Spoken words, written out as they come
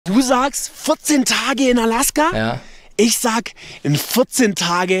Du sagst 14 Tage in Alaska? Ja. Ich sag in 14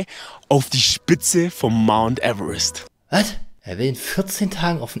 Tage auf die Spitze vom Mount Everest. Was? Er will in 14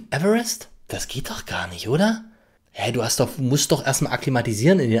 Tagen auf den Everest? Das geht doch gar nicht, oder? Hä, du musst doch erstmal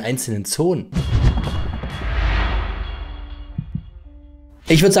akklimatisieren in den einzelnen Zonen.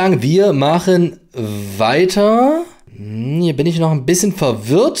 Ich würde sagen, wir machen weiter. Hier bin ich noch ein bisschen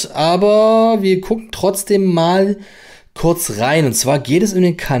verwirrt, aber wir gucken trotzdem mal kurz rein. Und zwar geht es um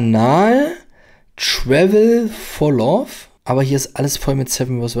den Kanal Travel for Love. Aber hier ist alles voll mit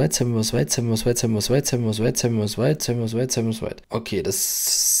 7 was weit, 7 was weit, 7 was weit, 7 was weit, 7 was weit, 7 was weit, 7 was weit, 7 was weit. Okay,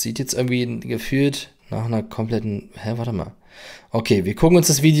 das sieht jetzt irgendwie gefühlt nach einer kompletten... Hä, warte mal. Okay, wir gucken uns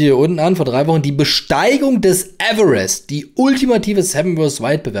das Video hier unten an, vor 3 Wochen. Die Besteigung des Everest. Die ultimative 7 vs.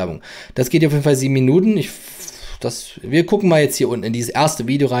 Wild Bewerbung. Das geht hier auf jeden Fall 7 Minuten. Wir gucken mal jetzt hier unten in dieses erste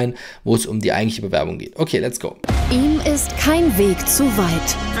Video rein, wo es um die eigentliche Bewerbung geht. Okay, let's go. Ihm ist kein Weg zu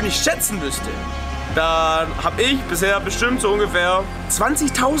weit. Wenn ich schätzen müsste, dann habe ich bisher bestimmt so ungefähr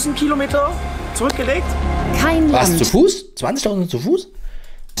 20.000 Kilometer zurückgelegt. Kein Was, Land zu Fuß? 20.000 zu Fuß?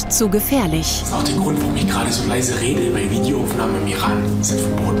 zu gefährlich. Das ist auch der Grund, warum ich gerade so leise rede, weil Videoaufnahmen im Iran sind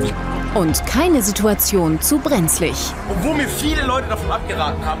verboten. Und keine Situation zu brenzlig. Obwohl mir viele Leute davon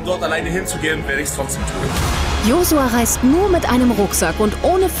abgeraten haben, dort alleine hinzugehen, werde ich es trotzdem tun. Josua reist nur mit einem Rucksack und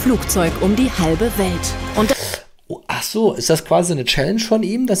ohne Flugzeug um die halbe Welt. Und Oh, ach so, ist das quasi eine Challenge von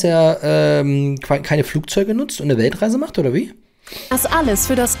ihm, dass er keine Flugzeuge nutzt und eine Weltreise macht, oder wie? das alles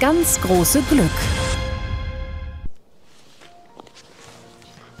für das ganz große Glück.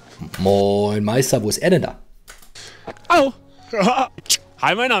 Moin Meister, wo ist er denn da? Hallo.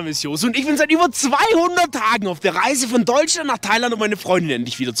 Hi, mein Name ist Jos und ich bin seit über 200 Tagen auf der Reise von Deutschland nach Thailand, um meine Freundin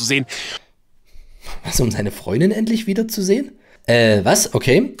endlich wiederzusehen. Was, um seine Freundin endlich wiederzusehen? Was?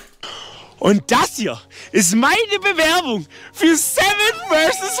 Okay. Und das hier ist meine Bewerbung für 7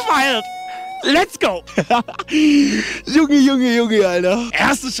 vs. Wild. Let's go! Junge, Alter.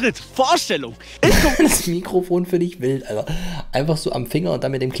 Erster Schritt, Vorstellung. Ich komme Das Mikrofon für dich wild, Alter. Einfach so am Finger und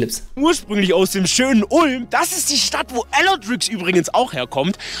dann mit dem Clips. ursprünglich aus dem schönen Ulm. Das ist die Stadt, wo Elodrix übrigens auch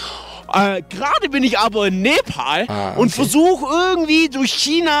herkommt. Gerade bin ich aber in Nepal und versuche irgendwie durch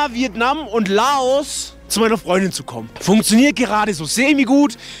China, Vietnam und Laos zu meiner Freundin zu kommen. Funktioniert gerade so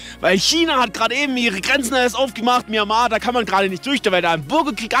semi-gut, weil China hat gerade eben ihre Grenzen erst aufgemacht. Myanmar, da kann man gerade nicht durch, weil da ein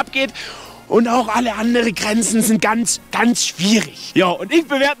Bürgerkrieg abgeht. Und auch alle anderen Grenzen sind ganz schwierig. Ja, und ich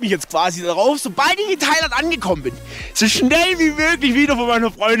bewerbe mich jetzt quasi darauf, sobald ich in Thailand angekommen bin, so schnell wie möglich wieder von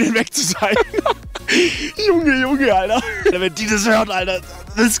meiner Freundin weg zu sein. Junge, Alter. Wenn die das hört, Alter,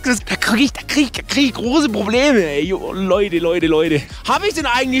 da krieg ich große Probleme, ey. Leute. Habe ich denn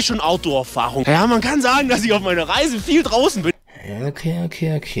eigentlich schon Outdoor-Erfahrung? Ja, man kann sagen, dass ich auf meiner Reise viel draußen bin.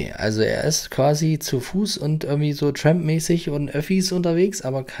 Okay. Also er ist quasi zu Fuß und irgendwie so Tramp-mäßig und Öffis unterwegs,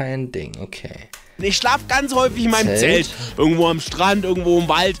 aber kein Ding, okay. Ich schlafe ganz häufig in meinem Zelt. Irgendwo am Strand, irgendwo im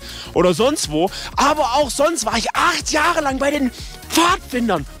Wald oder sonst wo. Aber auch sonst war ich 8 Jahre lang bei den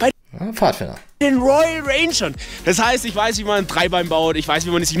Pfadfindern. Pfadfinder. Den Royal Rangern. Das heißt, ich weiß, wie man ein Dreibein baut, ich weiß, wie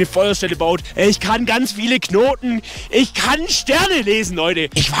man sich eine Feuerstelle baut. Ich kann ganz viele Knoten. Ich kann Sterne lesen, Leute.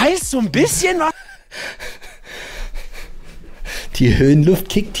 Ich weiß so ein bisschen was. Die Höhenluft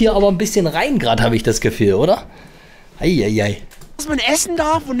kickt hier aber ein bisschen rein, gerade habe ich das Gefühl, oder? Eieiei. Was man essen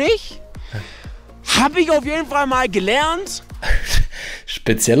darf und nicht. Habe ich auf jeden Fall mal gelernt.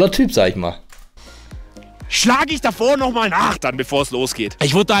 Spezieller Typ, sag ich mal. Schlage ich davor nochmal nach, dann bevor es losgeht.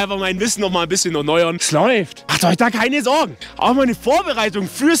 Ich würde da einfach mein Wissen nochmal ein bisschen erneuern. Es läuft. Macht euch da keine Sorgen. Auch meine Vorbereitung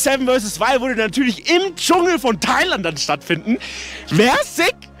für 7 vs. Wild würde natürlich im Dschungel von Thailand dann stattfinden. Wäre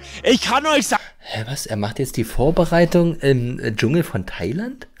sick. Ich kann euch sagen... Hä, was? Er macht jetzt die Vorbereitung im Dschungel von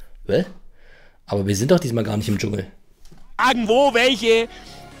Thailand? Was? Aber wir sind doch diesmal gar nicht im Dschungel. Wo, welche...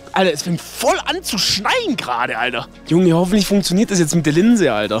 Alter, es fängt voll an zu schneien gerade, Alter. Junge, hoffentlich funktioniert das jetzt mit der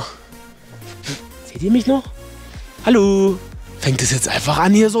Linse, Alter. Seht ihr mich noch? Hallo? Fängt es jetzt einfach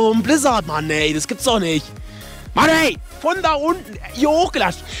an hier so im Blizzard, Mann, ey. Das gibt's doch nicht. Mann, ey, von da unten hier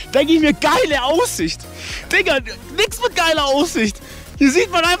hochgelatscht. Denke ich mir, geile Aussicht. Digga, nix mit geiler Aussicht. Hier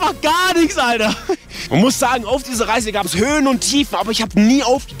sieht man einfach gar nichts, Alter. Man muss sagen, auf dieser Reise gab es Höhen und Tiefen, aber ich habe nie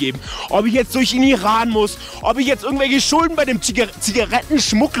aufgegeben. Ob ich jetzt durch den Iran muss, ob ich jetzt irgendwelche Schulden bei dem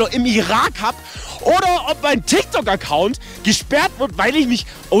Zigarettenschmuggler im Irak habe oder ob mein TikTok-Account gesperrt wird, weil ich mich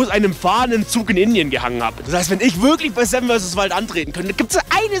aus einem fahrenden Zug in Indien gehangen habe. Das heißt, wenn ich wirklich bei 7 vs. Wild antreten könnte, gibt es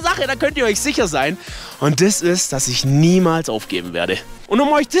eine Sache, da könnt ihr euch sicher sein. Und das ist, dass ich niemals aufgeben werde. Und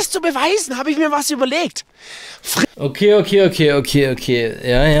um euch das zu beweisen, habe ich mir was überlegt. Okay.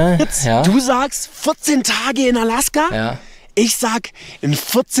 Ja. Du sagst 14 Tage in Alaska? Ja. Ich sag in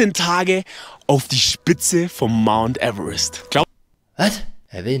 14 Tage auf die Spitze vom Mount Everest. Was?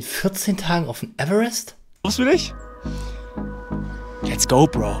 Er will in 14 Tagen auf den Everest? Was will ich? Let's go,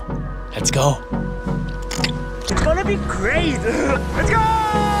 Bro. Let's go. It's gonna be great. Let's go!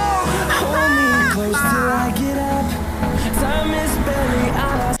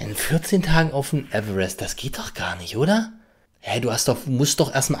 In 14 Tagen auf den Everest, das geht doch gar nicht, oder? Hä, musst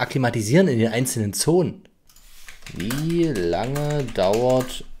doch erstmal akklimatisieren in den einzelnen Zonen. Wie lange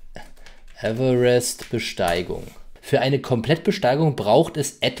dauert Everest-Besteigung? Für eine Komplettbesteigung braucht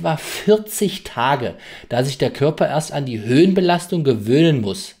es etwa 40 Tage, da sich der Körper erst an die Höhenbelastung gewöhnen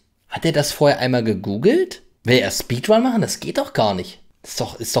muss. Hat er das vorher einmal gegoogelt? Will er Speedrun machen? Das geht doch gar nicht.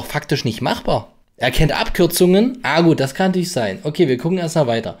 Ist doch faktisch nicht machbar. Er kennt Abkürzungen. Ah gut, das kann natürlich sein. Okay, wir gucken erst mal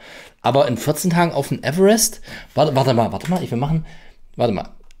weiter. Aber in 14 Tagen auf den Everest? Warte mal, ich will machen. Warte mal.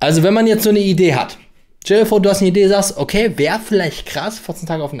 Also wenn man jetzt so eine Idee hat. Stell dir vor, du hast eine Idee, sagst, okay, wäre vielleicht krass, 14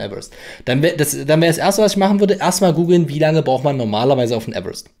 Tage auf den Everest. Dann wäre das Erste, was ich machen würde, erstmal googeln, wie lange braucht man normalerweise auf den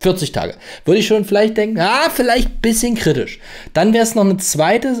Everest. 40 Tage. Würde ich schon vielleicht denken, vielleicht ein bisschen kritisch. Dann wäre es noch eine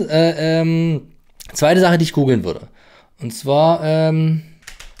zweite Sache, die ich googeln würde. Und zwar,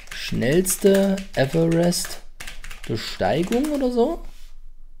 schnellste Everest-Besteigung oder so?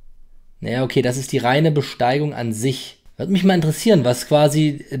 Naja, okay, das ist die reine Besteigung an sich. Würde mich mal interessieren, was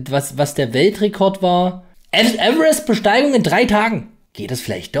der Weltrekord war. Everest-Besteigung in 3 Tagen. Geht das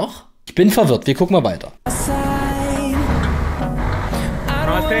vielleicht doch? Ich bin verwirrt, wir gucken mal weiter.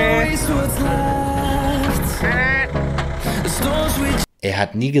 Er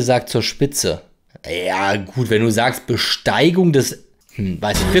hat nie gesagt zur Spitze. Ja, gut, wenn du sagst Besteigung des...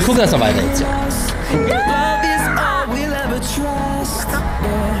 weiß ich. Wir gucken das noch weiter jetzt.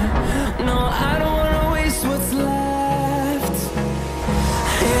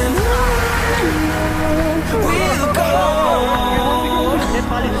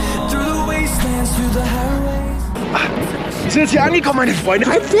 Wir sind jetzt hier angekommen, meine Freunde.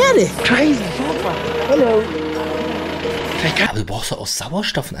 Ein Pferde. Crazy. Hallo. Aber du brauchst doch auch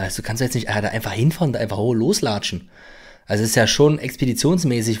Sauerstoff und alles. Du kannst jetzt nicht da einfach hinfahren und einfach loslatschen. Also es ist ja schon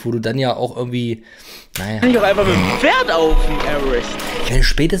expeditionsmäßig, wo du dann ja auch irgendwie, naja. Ich auch einfach mit dem Pferd auf den Everest. Ich meine,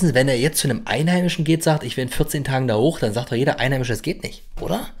 spätestens, wenn er jetzt zu einem Einheimischen geht, sagt, ich will in 14 Tagen da hoch, dann sagt doch jeder Einheimische, das geht nicht,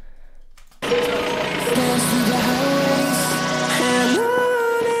 oder?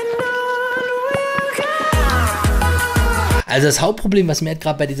 Also das Hauptproblem, was mir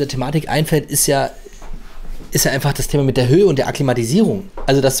gerade bei dieser Thematik einfällt, ist ja einfach das Thema mit der Höhe und der Akklimatisierung.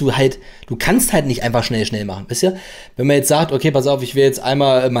 Also, dass du kannst halt nicht einfach schnell machen, wisst ihr? Wenn man jetzt sagt, okay, pass auf, ich will jetzt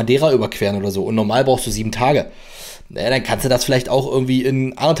einmal Madeira überqueren oder so und normal brauchst du 7 Tage, naja, dann kannst du das vielleicht auch irgendwie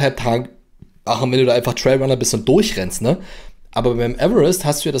in 1,5 Tagen machen, wenn du da einfach Trailrunner bist und durchrennst, ne? Aber beim Everest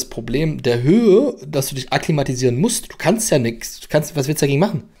hast du ja das Problem der Höhe, dass du dich akklimatisieren musst. Du kannst ja nichts. Was willst du dagegen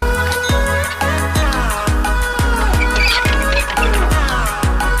machen?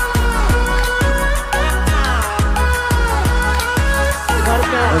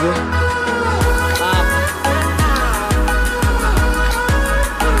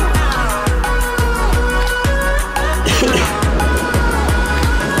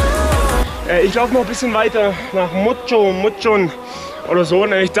 Ich laufe noch ein bisschen weiter nach Mutchon oder so.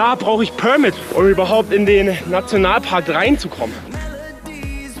 Nämlich da brauche ich Permit, um überhaupt in den Nationalpark reinzukommen.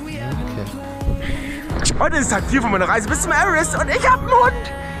 Okay. Heute ist Tag 4 von meiner Reise bis zum Everest und ich habe einen Hund.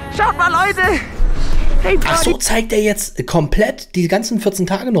 Schaut mal, Leute. Hey, ach so, zeigt er jetzt komplett die ganzen 14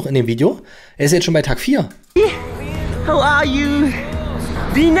 Tage noch in dem Video? Er ist jetzt schon bei Tag 4. How are you?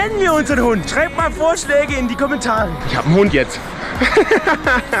 Wie nennen wir unseren Hund? Schreibt mal Vorschläge in die Kommentare. Ich habe einen Hund jetzt.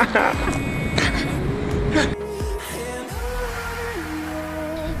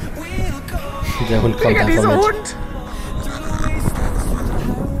 Der Hund kommt einfach mit. Hund.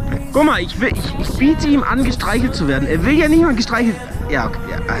 Guck mal, ich biete ihm an, gestreichelt zu werden. Er will ja nicht mal gestreichelt. Ja, okay.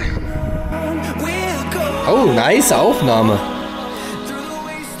 Ja. Oh, nice Aufnahme.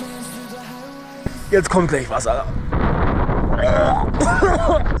 Jetzt kommt gleich Wasser.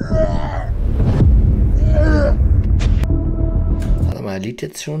 Warte mal, liegt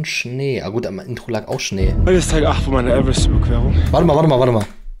jetzt schon Schnee. Ah gut, am Intro lag auch Schnee. Heute ist Tag 8 von meiner Everest-Überquerung. Warte mal.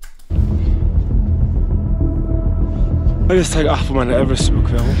 Heute ist Tag 8 von meiner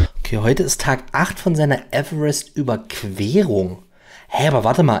Everest-Überquerung. Okay, heute ist Tag 8 von seiner Everest-Überquerung. Hä, aber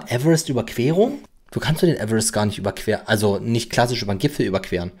warte mal, Everest-Überquerung? Du kannst den Everest gar nicht überqueren, also nicht klassisch über den Gipfel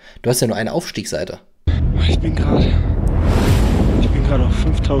überqueren. Du hast ja nur eine Aufstiegsseite. Ich bin gerade auf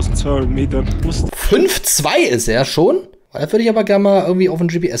 5200 Metern. 5,2 ist er schon? Das würde ich aber gerne mal irgendwie auf ein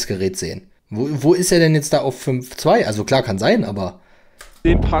GPS-Gerät sehen. Wo ist er denn jetzt da auf 5,2? Also klar, kann sein, aber...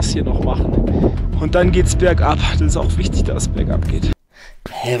 Den Pass hier noch machen. Und dann geht's bergab. Das ist auch wichtig, dass es bergab geht.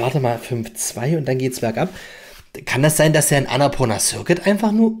 Hä, warte mal, 5,2 und dann geht's bergab. Kann das sein, dass er in Annapurna Circuit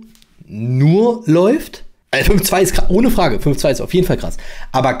einfach nur läuft? 5-2 ist krass, ohne Frage. 5-2 ist auf jeden Fall krass.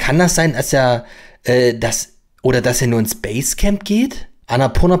 Aber kann das sein, dass er dass er nur ins Basecamp geht?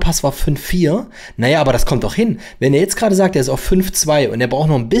 Annapurna Pass war 5-4. Naja, aber das kommt doch hin. Wenn er jetzt gerade sagt, er ist auf 5-2 und er braucht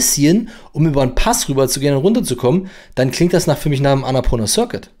noch ein bisschen, um über einen Pass rüber zu gehen und runterzukommen, dann klingt das für mich nach dem Annapurna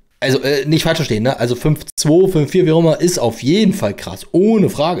Circuit. Also, nicht falsch verstehen, ne? Also 5-2, 5-4, wie auch immer, ist auf jeden Fall krass. Ohne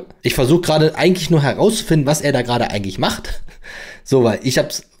Frage. Ich versuche gerade eigentlich nur herauszufinden, was er da gerade eigentlich macht. So, weil ich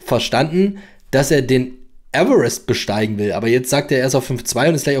hab's verstanden, dass er den Everest besteigen will. Aber jetzt sagt er erst auf 5-2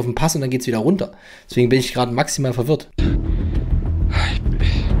 und ist gleich auf dem Pass und dann geht's wieder runter. Deswegen bin ich gerade maximal verwirrt.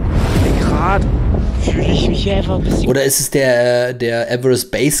 Gerade fühle ich mich hier einfach ein bisschen... Oder ist es der Everest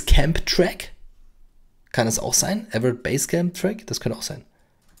Basecamp Track? Kann es auch sein? Everest Basecamp Track? Das könnte auch sein.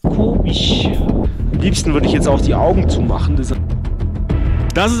 Komisch. Am liebsten würde ich jetzt auch die Augen zumachen.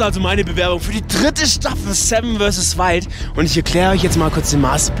 Das ist also meine Bewerbung für die 3. Staffel Seven vs. Wild. Und ich erkläre euch jetzt mal kurz den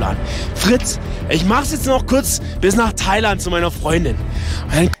Masterplan. Fritz, ich mach's jetzt noch kurz bis nach Thailand zu meiner Freundin.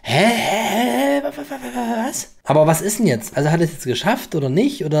 Hä? Was? Aber was ist denn jetzt? Also hat er es jetzt geschafft oder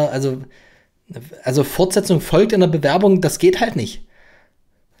nicht? Oder also Fortsetzung folgt in der Bewerbung, das geht halt nicht.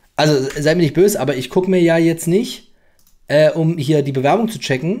 Also sei mir nicht böse, aber ich gucke mir ja jetzt nicht, um hier die Bewerbung zu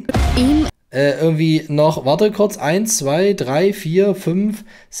checken, irgendwie noch, warte kurz, 1, 2, 3, 4, 5,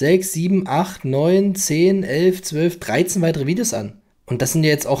 6, 7, 8, 9, 10, 11, 12, 13 weitere Videos an. Und das sind ja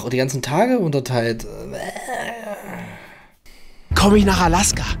jetzt auch die ganzen Tage unterteilt. Komme ich nach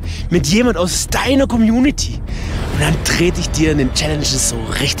Alaska mit jemand aus deiner Community und dann trete ich dir in den Challenges so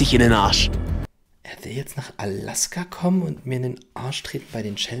richtig in den Arsch. Er will jetzt nach Alaska kommen und mir in den Arsch treten bei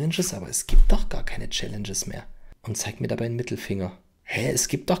den Challenges, aber es gibt doch gar keine Challenges mehr. Und zeigt mir dabei einen Mittelfinger. Hä, es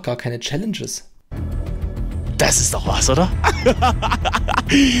gibt doch gar keine Challenges. Das ist doch was, oder?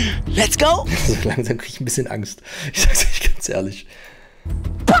 Let's go! So langsam kriege ich ein bisschen Angst. Ich sag's euch ganz ehrlich.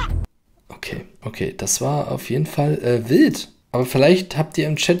 Okay, das war auf jeden Fall wild. Aber vielleicht habt ihr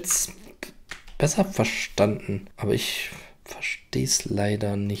im Chat besser verstanden. Aber ich verstehe es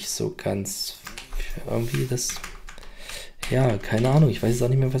leider nicht so ganz. Irgendwie das... Ja, keine Ahnung. Ich weiß jetzt auch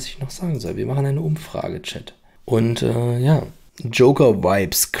nicht mehr, was ich noch sagen soll. Wir machen eine Umfrage, Chat. Und ja,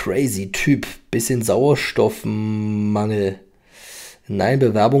 Joker-Vibes, crazy Typ, bisschen Sauerstoffmangel. Nein,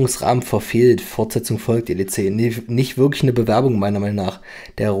 Bewerbungsrahmen verfehlt, Fortsetzung folgt, EDC. Nee, nicht wirklich eine Bewerbung meiner Meinung nach.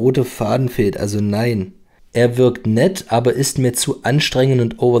 Der rote Faden fehlt, also nein. Er wirkt nett, aber ist mir zu anstrengend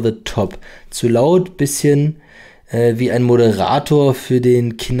und over the top. Zu laut, bisschen wie ein Moderator für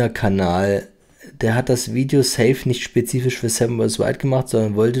den Kinderkanal. Der hat das Video safe nicht spezifisch für Seven vs. Wild gemacht,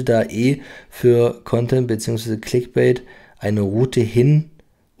 sondern wollte da für Content bzw. Clickbait eine Route hin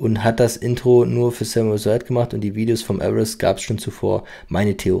und hat das Intro nur für Seven vs. Wild gemacht und die Videos vom Everest gab es schon zuvor.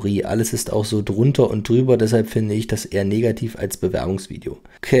 Meine Theorie, alles ist auch so drunter und drüber, deshalb finde ich das eher negativ als Bewerbungsvideo.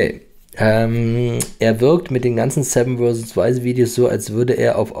 Okay, er wirkt mit den ganzen Seven vs. Wild Videos so, als würde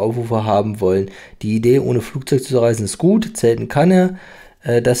er auf Aufrufe haben wollen. Die Idee, ohne Flugzeug zu reisen, ist gut, zelten kann er.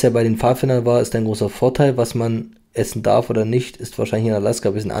 Dass er bei den Pfadfindern war, ist ein großer Vorteil. Was man essen darf oder nicht, ist wahrscheinlich in Alaska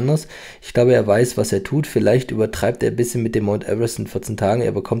ein bisschen anders. Ich glaube, er weiß, was er tut. Vielleicht übertreibt er ein bisschen mit dem Mount Everest in 14 Tagen.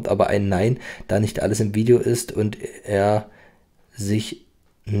 Er bekommt aber ein Nein, da nicht alles im Video ist und er sich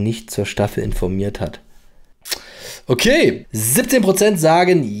nicht zur Staffel informiert hat. Okay, 17%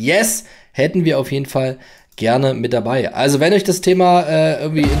 sagen yes, hätten wir auf jeden Fall gerne mit dabei. Also wenn euch das Thema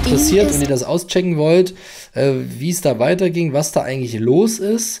irgendwie interessiert und ihr das auschecken wollt, wie es da weiterging, was da eigentlich los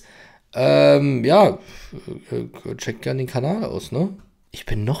ist, ja, checkt gerne den Kanal aus, ne? Ich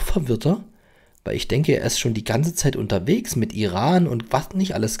bin noch verwirrter, weil ich denke, er ist schon die ganze Zeit unterwegs mit Iran und was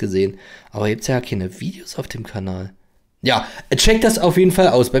nicht alles gesehen. Aber jetzt ja keine Videos auf dem Kanal. Ja, checkt das auf jeden Fall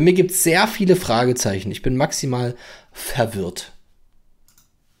aus. Bei mir gibt es sehr viele Fragezeichen. Ich bin maximal verwirrt.